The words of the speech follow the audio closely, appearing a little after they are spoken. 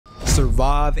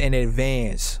survive and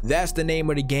advance. That's the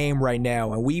name of the game right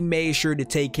now, and we made sure to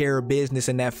take care of business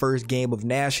in that first game of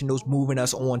Nationals, moving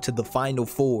us on to the final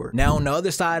four. Now on the other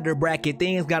side of the bracket,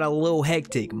 things got a little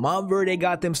hectic. Montverde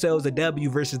got themselves a W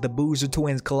versus the Boozer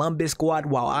Twins Columbus squad,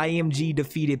 while IMG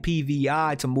defeated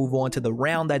PVI to move on to the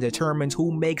round that determines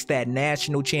who makes that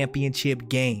national championship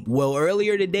game. Well,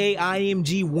 earlier today,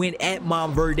 IMG went at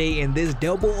Montverde in this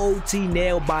double OT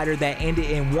nail biter that ended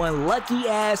in one lucky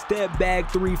ass step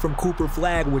back three from Cooper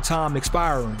Flagg with time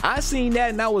expiring. I seen that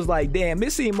and I was like, damn,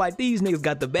 it seemed like these niggas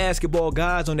got the basketball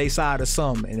gods on their side or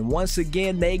something. And once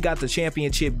again, they got the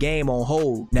championship game on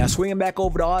hold. Now swinging back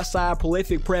over to our side,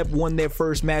 Prolific Prep won their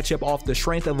first matchup off the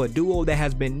strength of a duo that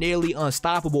has been nearly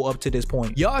unstoppable up to this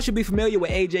point. Y'all should be familiar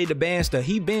with AJ Dybantsa.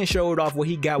 He been showed off what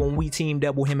he got when we teamed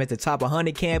up with him at the top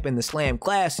 100 camp in the Slam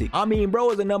Classic. I mean,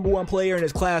 bro is the #1 player in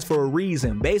his class for a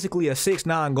reason. Basically a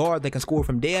 6'9" guard that can score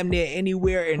from damn near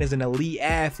anywhere and is an elite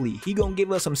athlete. He gonna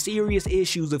give us some serious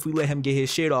issues if we let him get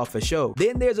his shit off for sure.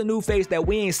 Then there's a new face that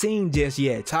we ain't seen just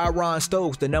yet, Tyran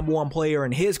Stokes, the #1 player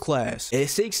in his class. At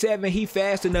 6'7", he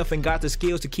fast enough and got the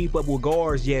skills to keep up with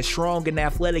guards, yet strong and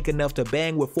athletic enough to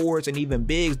bang with forwards and even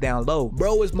bigs down low.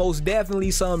 Bro is most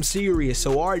definitely something serious,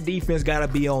 so our defense gotta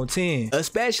be on 10.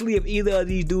 Especially if either of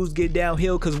these dudes get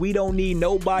downhill, cause we don't need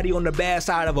nobody on the bad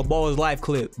side of a ball's life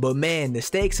clip. But man, the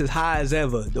stakes is high as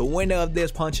ever. The winner of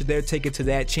this punches their ticket to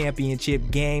that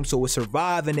championship game, so it's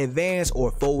survive and advance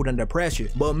or fold under pressure.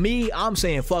 But me, I'm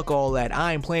saying fuck all that.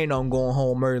 I ain't planning on going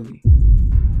home early.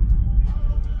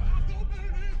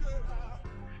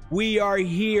 We are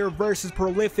here versus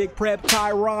Prolific Prep,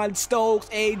 Tyran Stokes,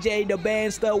 AJ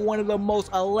Dybantsa, one of the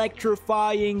most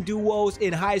electrifying duos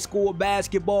in high school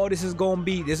basketball. This is gonna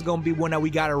be one that we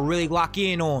gotta really lock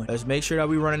in on. Let's make sure that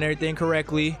we running everything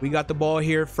correctly. We got the ball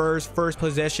here first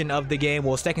possession of the game.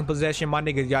 Well, second possession, my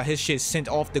nigga got his shit sent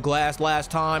off the glass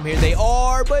last time. Here they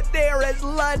are, but there is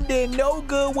London. No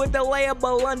good with the layup,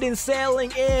 but London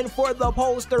sailing in for the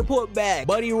poster putback.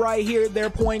 Buddy right here, their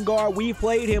point guard. We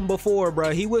played him before, bro.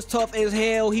 He was tough as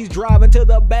hell. He's driving to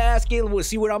the basket. We'll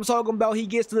see what I'm talking about. He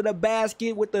gets to the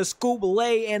basket with the scoop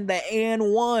lay and the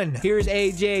and one. Here's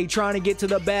AJ trying to get to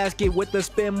the basket with the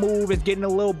spin move. It's getting a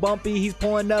little bumpy. He's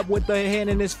pulling up with the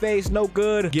hand in his face. No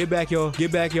good. Get back, y'all.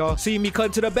 Get back, y'all. See me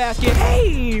cut to the basket.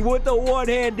 Hey, with the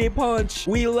one-handed punch.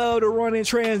 We love to run in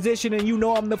transition, and you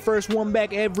know I'm the first one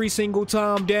back every single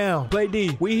time down. Play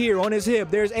D. We here on his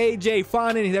hip. There's AJ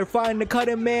they're finding the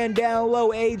cutting man down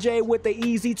low. AJ with the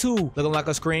easy two. Looking like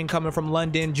a screen coming from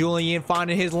London. Julian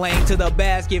finding his lane to the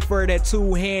basket for that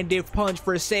two-handed punch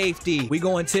for safety. We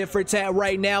going tit for tat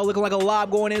right now. Looking like a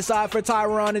lob going inside for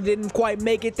Tyran. It didn't quite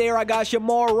make it there. I got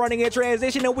Shamar running in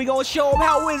transition, and we gonna show him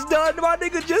how it's done. My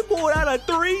nigga just pulled out a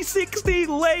 360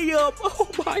 layup. Oh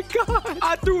my god.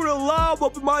 I threw the lob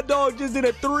up and my dog just did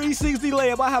a 360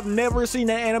 layup. I have never seen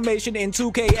that animation in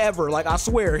 2K ever. Like, I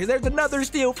swear. There's another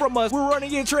steal from us. We're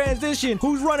running in transition.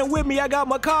 Who's running with me? I got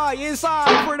Makai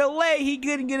inside for the lay. He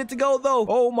couldn't get it to go though.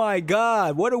 Oh my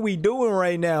god, what are we doing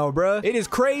right now, bruh? It is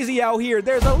crazy out here.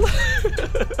 There's a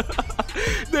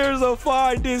there's a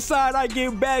find inside. I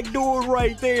get backdoored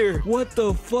right there. What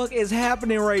the fuck is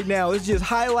happening right now? It's just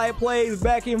highlight plays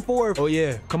back and forth. Oh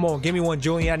yeah, come on, give me one,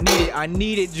 Julian. I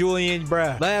need it, Julian,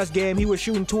 bruh. Last game he was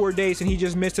shooting tour dates and he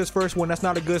just missed his first one. That's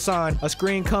not a good sign. A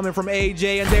screen coming from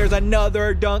AJ, and there's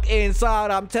another dunk inside.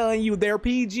 I'm telling you, their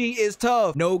PG is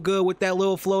tough. No good with that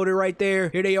little floater right there.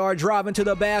 Here they are driving to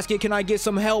the basket. Can I get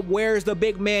some help? Where's the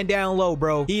big man down low,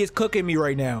 bro? He is cooking me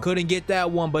right now. Couldn't get that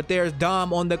one, but there's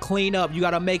Dom on the cleanup. You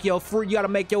gotta make your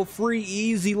free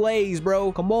easy lays,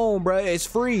 bro. Come on, bro. It's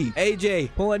free. AJ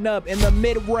pulling up in the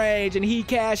mid-range and he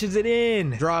cashes it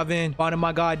in. Driving, finding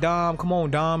my guy Dom. Come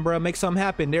on, Dom, bro. Make something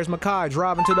happen. There's Makai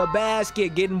driving to the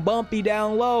basket, getting bumpy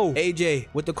down low. AJ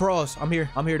with the cross. I'm here.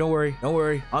 Don't worry.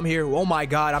 I'm here. Oh my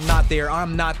god, I'm not there. I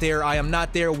am not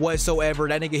there whatsoever.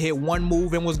 That nigga hit one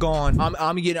move and was gone.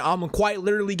 I'm quite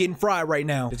literally getting fried right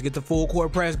now. Let's get the full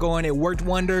court press going. It worked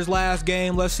wonders last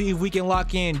game. Let's see if we can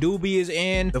lock in. Doobie is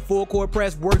in. The full court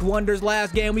press worked wonders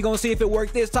last game. We gonna see if it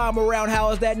worked this time around.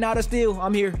 How is that not a steal?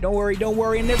 I'm here. Don't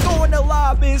worry. And they're going to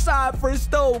lob inside for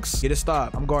Stokes. Get a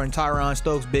stop. I'm guarding Tyran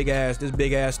Stokes. This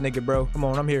big ass nigga, bro. Come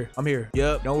on, I'm here.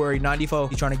 Yep. Don't worry. 94.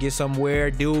 He's trying to get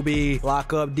somewhere. Doobie.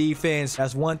 Lock up defense.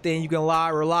 That's one thing you can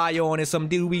rely on is some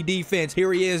Doobie defense.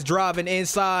 Here he is driving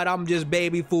inside. I'm just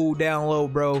baby food down low,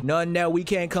 bro. Nothing that we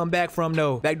can't come back from,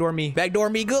 no. Backdoor me.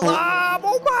 Good lob.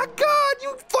 Oh my god,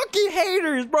 you fucking hater.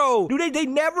 serious, bro. Dude, they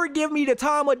never give me the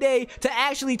time of day to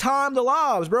actually time the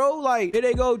lobs, bro. Like, here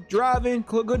they go, driving.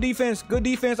 Good defense. Good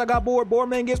defense. I got board.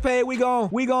 Boardman gets paid. We gone.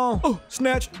 We gone. Oh,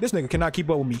 snatch. This nigga cannot keep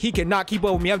up with me. He cannot keep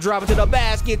up with me. I'm driving to the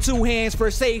basket. 2 hands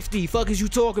for safety. Fuck is you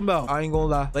talking about? I ain't gonna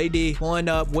lie. Lady pulling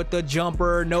up with the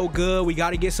jumper. No good. We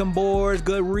gotta get some boards.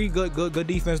 Good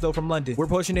defense though from London. We're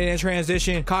pushing it in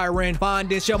transition. Kyron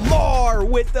finding Shamar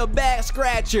with the back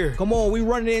scratcher. Come on, we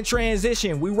running in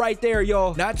transition. We right there,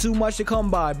 y'all. Not too much to come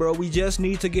by, bro. We just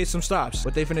need to get some stops.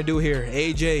 What they finna do here?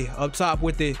 AJ up top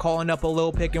with it, calling up a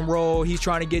little pick and roll. He's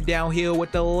trying to get downhill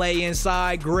with the lay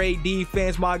inside. Great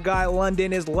defense. My guy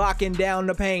London is locking down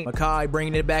the paint. Makai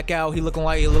bringing it back out. He look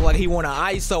like he want an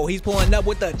ISO. He's pulling up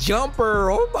with the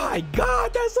jumper. Oh my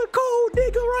God, that's a cold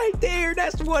nigga right there.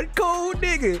 That's one cold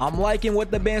nigga. I'm liking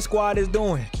what the bench squad is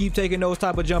doing. Keep taking those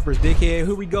type of jumpers, dickhead.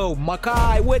 Here we go.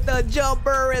 Makai with the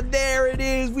jumper, and there it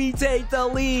is. We take the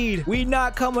lead. We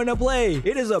not coming to play.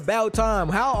 It is about time.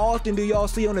 How often do y'all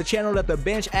see on the channel that the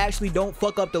bench actually don't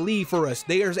fuck up the lead for us?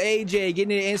 There's AJ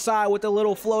getting it inside with the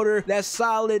little floater. That's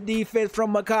solid defense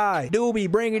from Makai. Doobie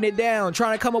bringing it down,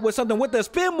 trying to come up with something with the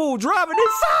spin move, driving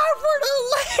inside for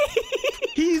the lane.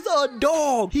 He's a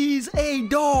dog. He's a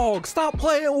dog. Stop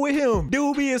playing with him.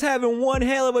 Doobie is having one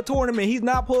hell of a tournament. He's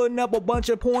not putting up a bunch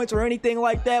of points or anything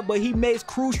like that, but he makes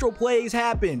crucial plays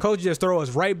happen. Coach just throw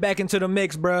us right back into the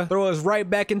mix, bro. Throw us right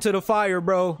back into the fire,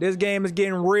 bro. This game is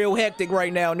getting real hectic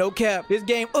right now. No cap. This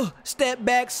game, step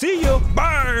back. See ya.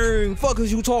 Bang. Fuck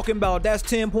is you talking about? That's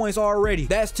 10 points already.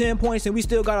 That's 10 points, and we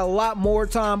still got a lot more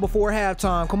time before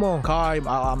halftime. Come on. Kai,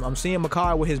 I'm seeing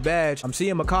Makai with his badge. I'm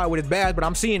seeing Makai with his badge, but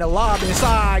I'm seeing a lob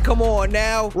inside. Come on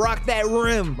now. Rock that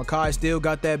rim. Makai still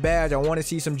got that badge. I want to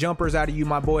see some jumpers out of you,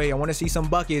 my boy. I want to see some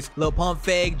buckets. Little pump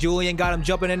fake. Julian got him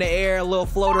jumping in the air. A little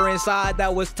floater inside.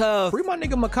 That was tough. Free my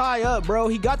nigga Makai up, bro.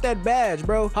 He got that badge,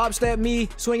 bro. Hop step me.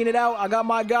 Swinging it out. I got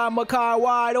my guy Makai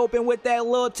wide open with that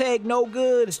little take. No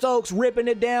good. Stokes ripping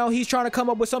it down. He's trying to come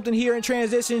up with something here in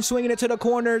transition. Swinging it to the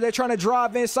corner. They're trying to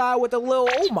drive inside with a little...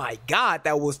 Oh my God,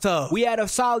 that was tough. We had a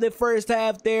solid first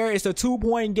half there. It's a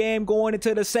 2-point game going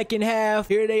into the second half.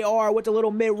 Here they are with the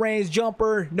little mid-range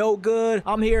jumper. No good.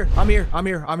 I'm here.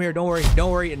 Don't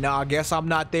worry. No, I guess I'm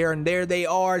not there. And there they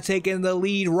are, taking the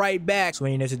lead right back.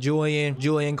 Swinging it to Julian.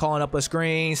 Julian calling up a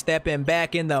screen. Stepping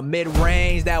back in the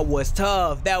mid-range. That was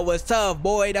tough.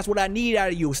 Boy. That's what I need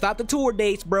out of you. Stop the tour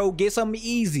dates, bro. Get something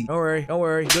easy. Don't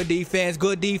worry. Good defense.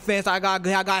 I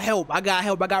got help. I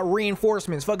got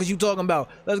reinforcements. Fuck is you talking about?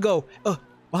 Let's go.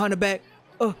 Behind the back.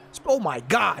 Oh my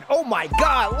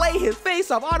God. Lay his face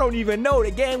off. I don't even know.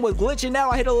 The game was glitching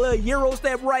out. I hit a little Euro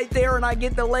step right there and I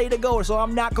get the lay to go. So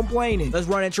I'm not complaining. Let's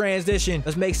run in transition.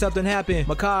 Let's make something happen.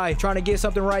 Makai trying to get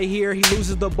something right here. He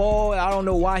loses the ball. I don't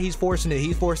know why he's forcing it.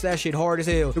 He forced that shit hard as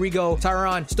hell. Here we go.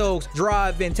 Tyran Stokes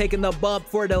driving, taking the bump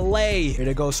for the lay. Here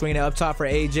they go. Swinging it up top for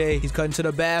AJ. He's cutting to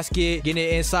the basket. Getting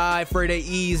it inside for the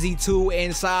easy 2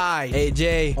 inside.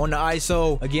 AJ on the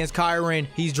ISO against Kyron.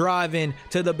 He's driving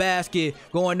to the basket.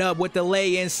 Going up with the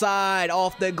lay inside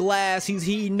off the glass. He's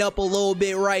heating up a little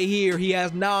bit right here. He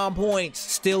has 9 points.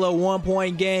 Still a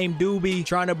 1-point game. Doobie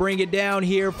trying to bring it down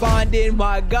here. Finding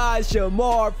my guy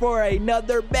Shamar for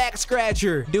another back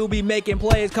scratcher. Doobie making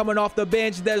plays coming off the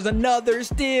bench. There's another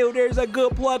steal. There's a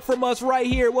good plug from us right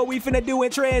here. What we finna do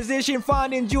in transition.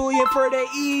 Finding Julian for the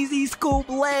easy scoop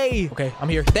lay. Okay, I'm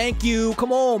here. Thank you.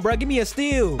 Come on, bro. Give me a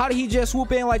steal. How did he just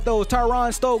swoop in like those?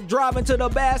 Tyran Stokes driving to the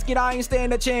basket. I ain't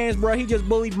stand a chance, bro. He just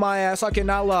bullied my ass. I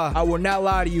cannot lie. I will not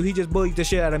lie to you. He just bullied the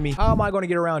shit out of me. How am I going to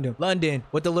get around him? London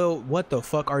with the little... What the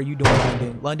fuck are you doing,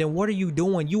 London? London, what are you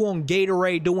doing? You on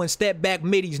Gatorade doing step back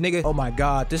middies, nigga. Oh my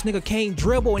God. This nigga can't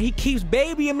dribble and he keeps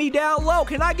babying me down low.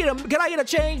 Can I get a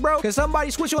change, bro? Can somebody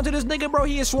switch onto this nigga, bro?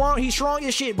 He is strong. He's strong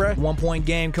as shit, bro. 1-point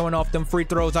game coming off them free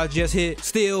throws I just hit.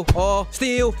 Steal.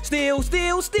 Steal.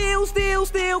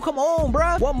 Come on,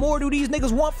 bro. What more do these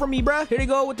niggas want from me, bro? Here they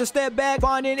go with the step back.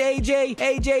 Finding AJ.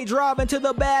 AJ driving to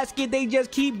the basket. They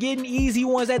just keep getting easy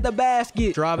ones at the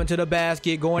basket. Driving to the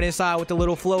basket. Going inside with the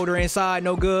little floater inside.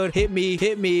 No good. Hit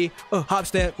me. Hop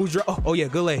step. Oh yeah,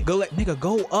 good lay. Nigga,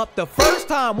 go up the first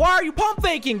time. Why are you pump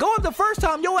faking? Go up the first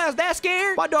time. Your ass that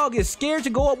scared? My dog is scared to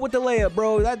go up with the layup,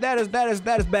 bro. That is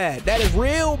bad. That is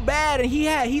real bad. And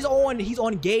he's on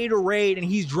Gatorade and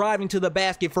he's driving to the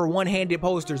basket for one-handed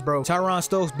posters, bro. Tyran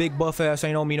Stokes, big buff ass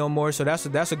ain't on me no more. So that's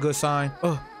a good sign.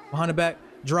 Behind the back.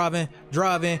 driving,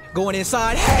 going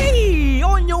inside. Hey,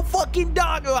 on your fucking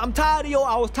dog. I'm tired of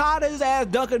I was tired of his ass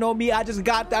ducking on me. I just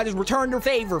returned her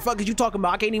favor. Fuck is you talking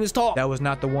about? I can't even talk. That was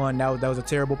not the one. That was a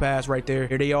terrible pass right there.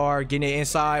 Here they are, getting it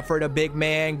inside for the big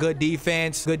man. Good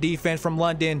defense from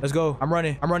London. Let's go. I'm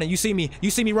running. You see me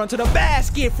run to the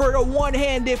basket for the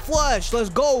one-handed flush. Let's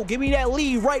go. Give me that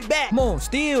lead right back. Come on,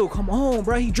 steal. Come on,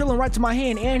 bro. He dribbling right to my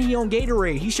hand, and he on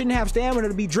Gatorade. He shouldn't have stamina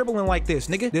to be dribbling like this,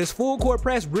 nigga. This full court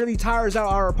press really tires out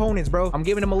our opponents, bro. I'm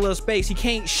giving him a little space. He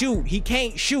can't shoot.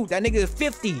 That nigga is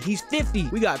 50. He's 50.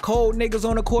 We got cold niggas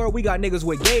on the court. We got niggas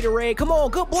with Gatorade. Come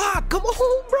on, good block. Come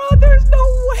on, bro.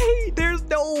 There's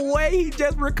no way he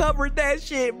just recovered that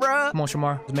shit, bro. Come on,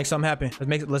 Shamar. Let's make something happen.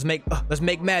 Let's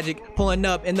make magic. Pulling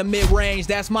up in the mid-range.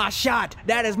 That's my shot.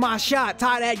 That is my shot.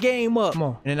 Tie that game up. Come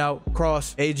on. In and out.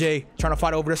 Cross. AJ trying to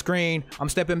fight over the screen. I'm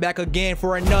stepping back again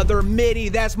for another midi.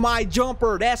 That's my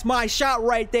jumper. That's my shot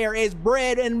right there. It's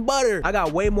bread and butter. I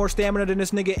got way more stamina than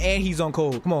this nigga, and he's on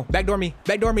cold. Come on. Backdoor me.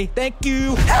 Thank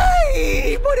you.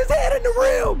 Hey! Put his head in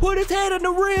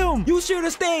the rim. You should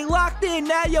have stayed locked in.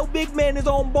 Now your big man is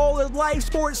on Ballers Life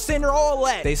Sports Center, all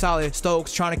that. Stay solid.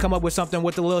 Stokes trying to come up with something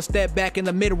with a little step back in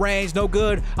the mid-range. No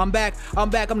good. I'm back. I'm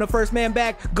the first man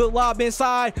back. Good lob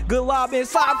inside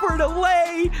for the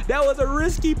lay. That was a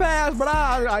risky pass, but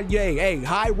hey,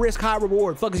 high risk, high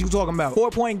reward. Fuck is you talking about?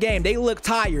 4-point game. They look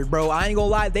tired, bro. I ain't gonna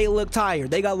lie. They look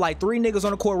tired. They got like 3 niggas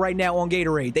on the court right now on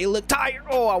Gatorade. They look tired.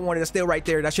 Oh, I wanted to steal right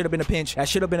there. That should have been a pinch.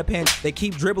 They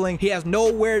keep dribbling. He has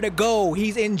nowhere to go.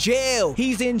 He's in jail.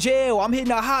 I'm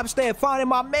hitting a hop step, finding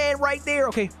my man right there.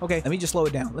 Okay. Let me just slow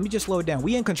it down.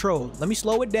 We in control. Let me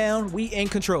slow it down. We in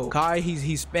control. Kai,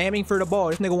 he's spamming for the ball.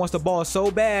 This nigga wants the ball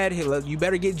so bad. You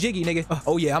better get jiggy, nigga.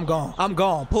 Oh yeah, I'm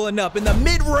gone. Pulling up in the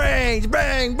mid-range.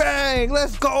 Bang.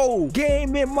 Let's go.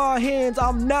 Game in my hands.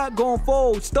 I'm not gonna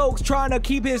fold. Stokes trying to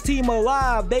keep his team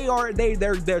alive.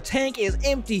 Their tank is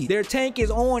empty. Their tank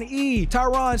is on E.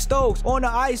 Tyran Stokes on the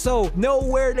ISO.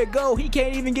 Nowhere to go. He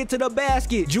can't even get to the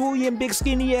basket. Julian, big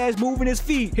skinny ass, moving his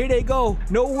feet. Here they go.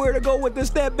 Nowhere to go with the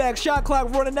step back. Shot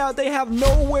clock running out. They have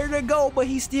nowhere to go, but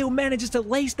he still manages to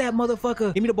lace that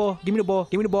motherfucker. Give me the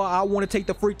ball. I want to take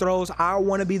the free throws. I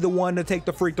want to be the one to take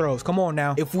the free throws. Come on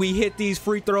now. If we hit these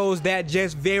free throws, that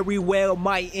just very well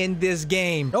might end this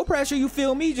game. No pressure, you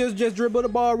feel me? Just dribble the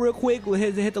ball real quick.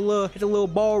 Hit the little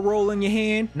ball roll in your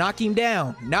hand. Knock him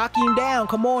down.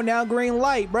 Come on now, green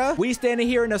light, bruh. We standing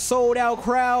here in a sold out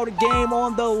crowd, game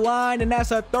on the line, and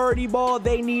that's a 30 ball.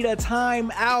 They need a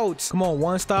timeout. Come on,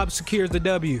 one stop secures the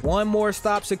W. One more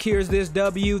stop secures this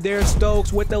W. There's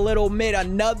Stokes with the little mid.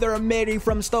 Another midi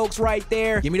from Stokes right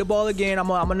there. Give me the ball again. I'm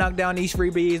gonna knock down these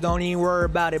freebies. Don't even worry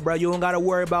about it, bro. You don't gotta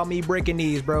worry about me breaking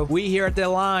these, bro. We here at the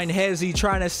line. Hezi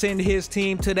trying to send his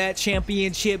team to that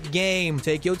championship game.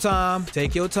 Take your time.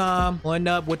 Pulling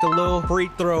up with the little free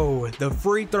throw. The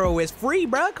free throw is free,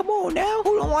 bro. Come on now.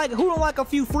 Who don't like a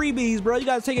few freebies, bro? You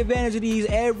gotta take advantage of these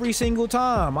every single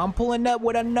time. I'm pulling up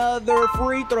with another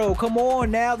free throw. Come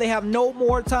on now. They have no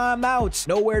more timeouts.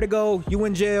 Nowhere to go. You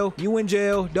in jail.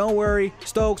 Don't worry.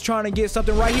 Stokes trying to get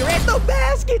something right here at the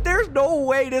basket. There's no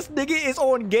way this nigga is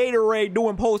on Gatorade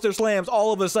doing poster slams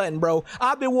all of a sudden, bro.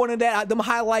 I've been wanting them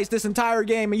highlights this entire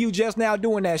game, and you just now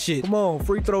doing that shit. Come on,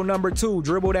 free throw number 2.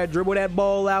 Dribble that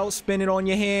ball out, spin it on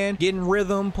your hand, getting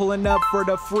rhythm, pulling up for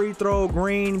the free throw.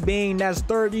 Green bean. That's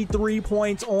 33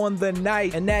 points on the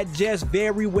night, and that just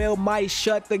very well might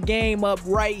shut the game up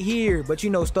right here. But you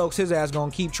know Stokes, his ass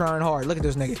gonna keep trying hard. Look at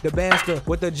this nigga. Dybantsa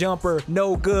with the jumper,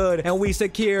 no good, and we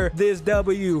secure this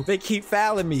W. They keep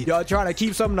fouling me. Y'all trying to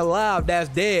keep something alive that's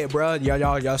dead, bro.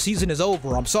 Y'all season is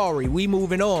over. I'm sorry. We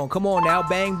moving on. Come on now.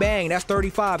 Bang. That's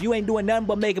 35. You ain't doing nothing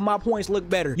but making my points look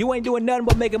better. You ain't doing nothing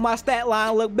but making my stat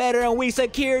line look better, and we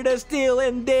secure the steal,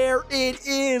 and there it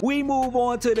is. We move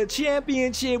on to the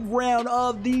championship round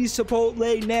of these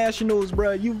Chipotle Nationals,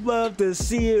 bro. You love to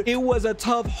see it. It was a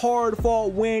tough,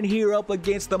 hard-fought win here up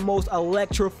against the most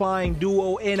electrifying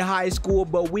duo in high school,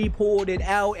 but we pulled it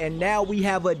out, and now we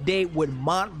have a date with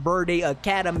Montverde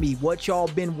Academy. What y'all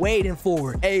been waiting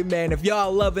for? Hey, man, if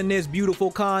y'all loving this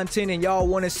beautiful content and y'all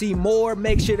want to see more,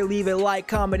 make sure to leave a like,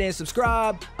 comment, and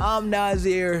subscribe. I'm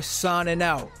Nasiere, signing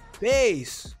out.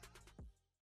 Peace.